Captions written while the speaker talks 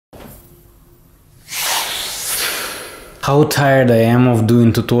how tired I am of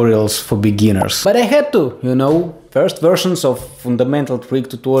doing tutorials for beginners. But I had to, you know. First versions of fundamental trick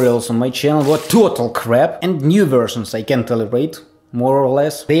tutorials on my channel were total crap, and new versions I can tolerate, more or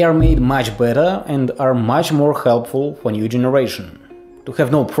less. They are made much better and are much more helpful for new generation to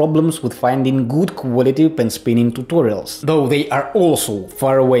have no problems with finding good quality pen spinning tutorials. Though they are also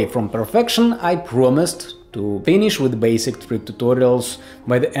far away from perfection, I promised to finish with basic trick tutorials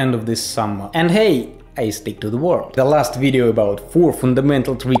by the end of this summer. And hey, I stick to the word. The last video about 4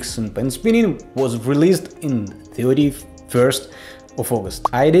 fundamental tricks in pen spinning was released in 31st of August.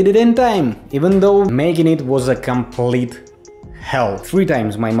 I did it in time, even though making it was a complete hell. 3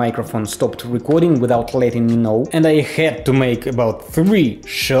 times my microphone stopped recording without letting me know, and I had to make about 3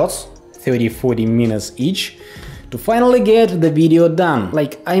 shots, 30-40 minutes each, to finally get the video done.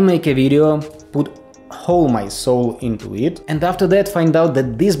 Like, I make a video, put whole my soul into it, and after that find out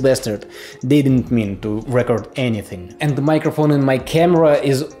that this bastard didn't mean to record anything. And the microphone in my camera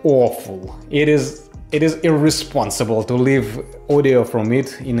is awful. It is irresponsible to leave audio from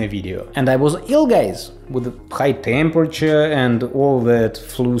it in a video. And I was ill, guys, with high temperature and all that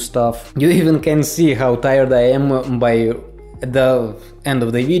flu stuff. You even can see how tired I am by the end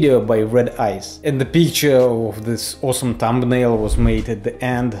of the video by red eyes. And the picture of this awesome thumbnail was made at the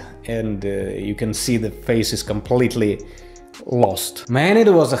end, and you can see the face is completely lost. Man,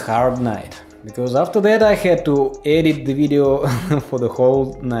 it was a hard night, because after that I had to edit the video for the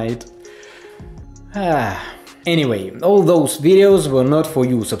whole night. Anyway, all those videos were not for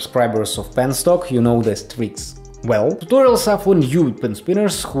you subscribers of Penstock, you know the tricks. Well, tutorials are for new pen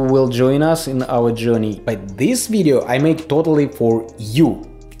spinners who will join us in our journey. But this video I make totally for you.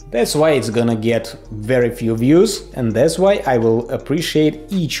 That's why it's gonna get very few views, and that's why I will appreciate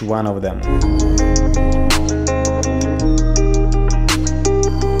each one of them.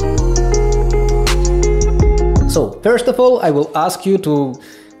 So, first of all, I will ask you to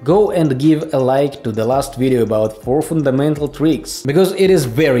go and give a like to the last video about 4 fundamental tricks, because it is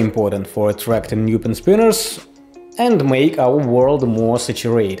very important for attracting new pen spinners and make our world more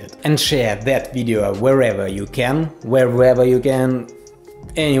saturated. And share that video wherever you can,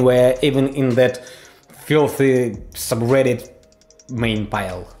 anywhere, even in that filthy subreddit main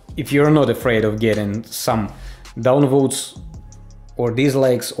pile. If you're not afraid of getting some downvotes or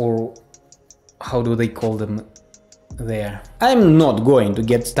dislikes, or how do they call them there. I'm not going to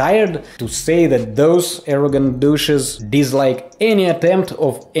get tired to say that those arrogant douches dislike any attempt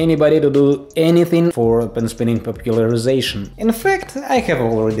of anybody to do anything for pen spinning popularization. In fact, I have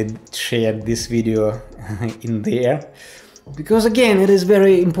already shared this video in there, because again, it is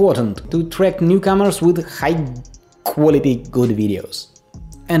very important to attract newcomers with high quality good videos.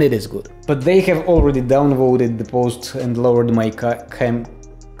 And it is good. But they have already downvoted the post and lowered my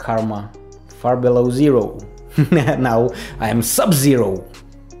karma far below 0. Now I am sub-zero,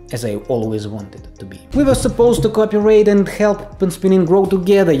 as I always wanted it to be. We were supposed to cooperate and help pen spinning grow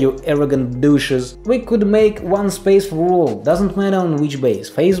together, you arrogant douches. We could make one space for all, doesn't matter on which base,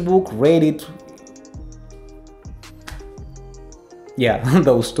 Facebook, Reddit... yeah,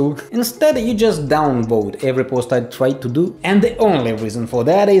 those 2. Instead, you just downvote every post I tried to do, and the only reason for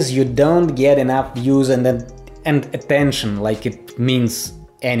that is you don't get enough views and attention, like it means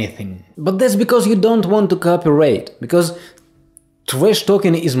anything. But that's because you don't want to cooperate, because trash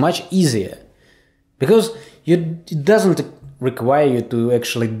talking is much easier, because it doesn't require you to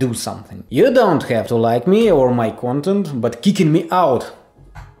actually do something. You don't have to like me or my content, but kicking me out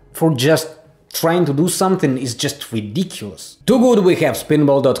for just trying to do something is just ridiculous. Too good we have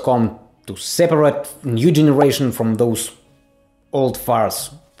spinball.com to separate new generation from those old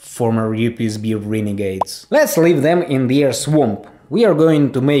farts, former UPSB renegades. Let's leave them in their swamp. We are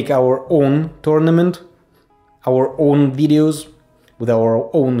going to make our own tournament, our own videos, with our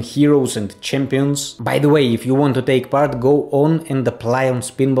own heroes and champions. By the way, if you want to take part, go on and apply on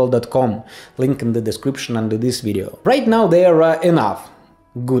spinball.com, link in the description under this video. Right now there are enough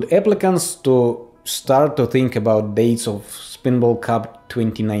good applicants to start to think about dates of Spinball Cup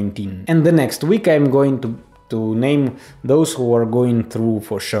 2019. And the next week I'm going to name those who are going through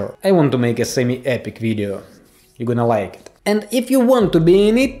for sure. I want to make a semi-epic video. You're gonna like it. And if you want to be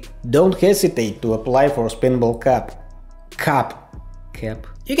in it, don't hesitate to apply for Spinball Cup.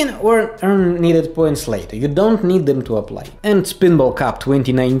 You can earn needed points later, you don't need them to apply. And Spinball Cup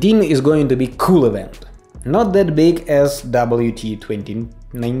 2019 is going to be a cool event. Not that big as WT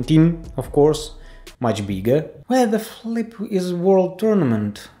 2019, of course, much bigger. Where the flip is World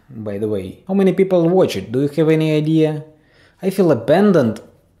Tournament, by the way? How many people watch it? Do you have any idea? I feel abandoned.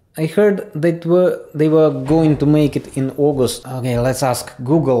 I heard that they were going to make it in August. Okay, let's ask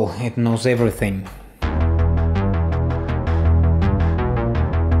Google, it knows everything.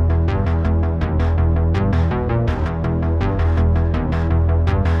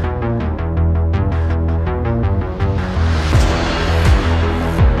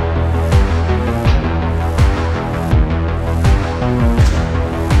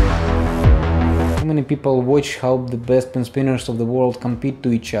 people watch how the best pen spinners of the world compete to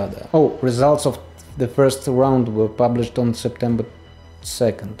each other. Oh, results of the first round were published on September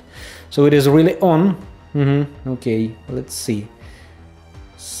 2nd. So it is really on. Okay, let's see.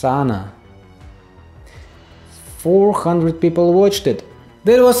 Sana. 400 people watched it.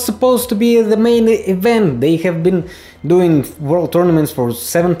 That was supposed to be the main event. They have been doing world tournaments for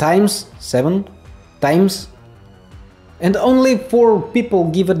 7 times. And only 4 people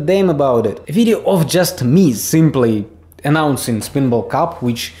give a damn about it. A video of just me simply announcing Spinball Cup,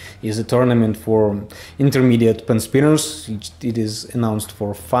 which is a tournament for intermediate pen spinners. It is announced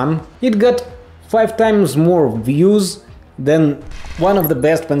for fun. It got 5 times more views than one of the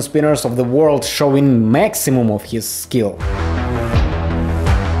best pen spinners of the world showing maximum of his skill.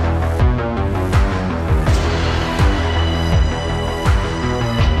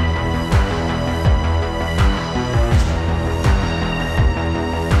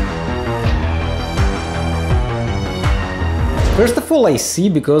 First of all, I see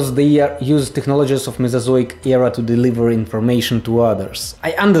because they use technologies of Mesozoic era to deliver information to others.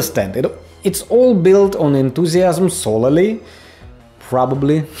 I understand it. It's all built on enthusiasm solely,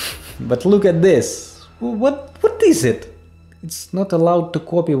 probably. But look at this. What is it? It's not allowed to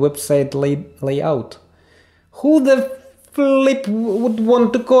copy website layout. Who the flip would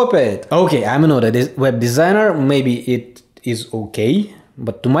want to copy it? Okay, I'm not a web designer. Maybe it is okay.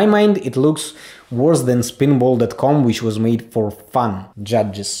 But to my mind, it looks worse than spinball.com, which was made for fun.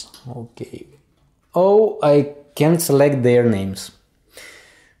 Judges. Okay. Oh, I can't select their names.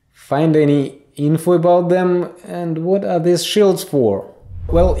 Find any info about them, and what are these shields for?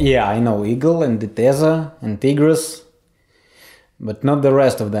 Well, yeah, I know Eagle and Diteza and Tigris, but not the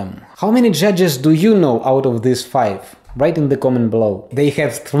rest of them. How many judges do you know out of these 5? Write in the comment below. They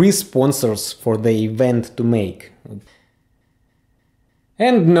have 3 sponsors for the event to make.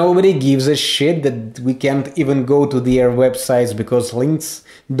 And nobody gives a shit that we can't even go to their websites because links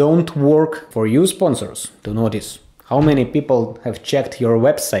don't work. For you sponsors to notice, how many people have checked your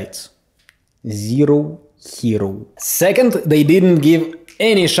websites? 0. Second, they didn't give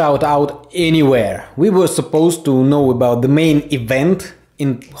any shout out anywhere. We were supposed to know about the main event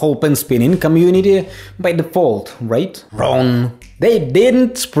in whole pen spinning community by default, right? Wrong. They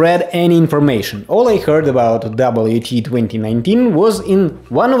didn't spread any information. All I heard about WT 2019 was in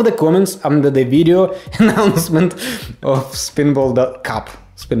one of the comments under the video announcement of Spinball Cup.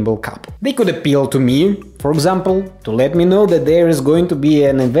 They could appeal to me, for example, to let me know that there is going to be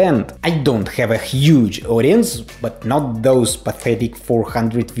an event. I don't have a huge audience, but not those pathetic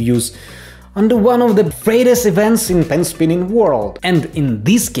 400 views under one of the greatest events in pen spinning world. And in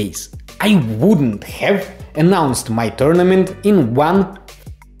this case, I wouldn't have announced my tournament in 1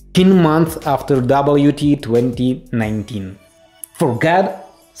 month after WT 2019. For God's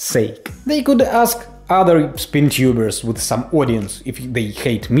sake. They could ask other spin tubers with some audience if they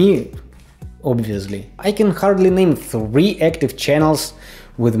hate me, obviously. I can hardly name 3 active channels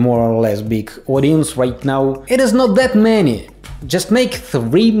with more or less big audience right now. It is not that many. Just make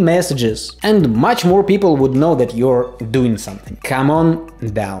 3 messages and much more people would know that you're doing something. Come on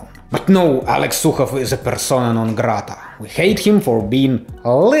down. But no, Alex Sukhov is a persona non grata. We hate him for being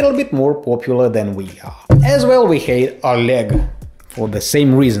a little bit more popular than we are. As well, we hate Oleg for the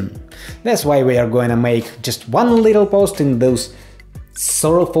same reason. That's why we are gonna make just one little post in those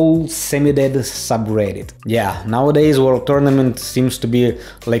sorrowful semi-dead subreddit. Yeah, nowadays World Tournament seems to be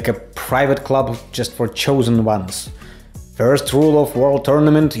like a private club just for chosen ones. First rule of World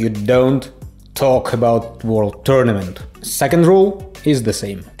Tournament, you don't talk about World Tournament. Second rule is the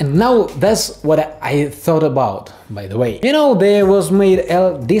same. And now that's what I thought about, by the way. You know, there was made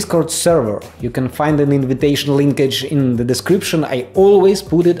a Discord server. You can find an invitation linkage in the description. I always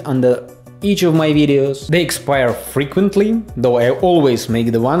put it under each of my videos. They expire frequently, though I always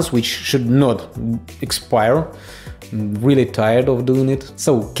make the ones which should not expire. I'm really tired of doing it.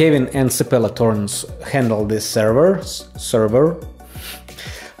 So Kevin and Sepela Torrens handle this server.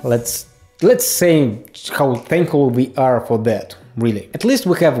 Let's say how thankful we are for that, really. At least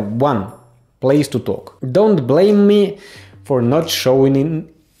we have one place to talk. Don't blame me for not showing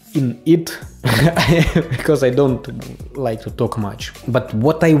in it, because I don't like to talk much. But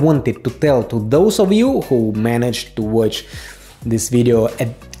what I wanted to tell to those of you who managed to watch this video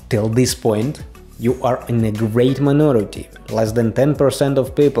till this point, you are in a great minority, less than 10%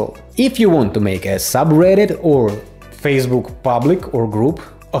 of people. If you want to make a subreddit or Facebook public or group,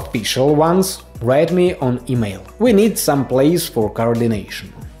 official ones, write me on email. We need some place for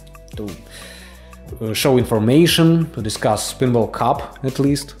coordination, to show information, to discuss Spinball Cup at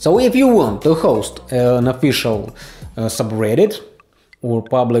least. So if you want to host an official subreddit, or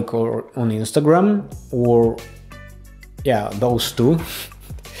public or on Instagram, or yeah, those two.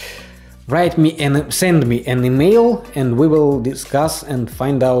 Write me and send me an email, and we will discuss and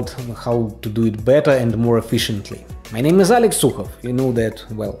find out how to do it better and more efficiently. My name is Alex Sukhov, you know that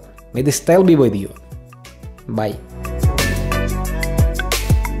well. May the style be with you. Bye.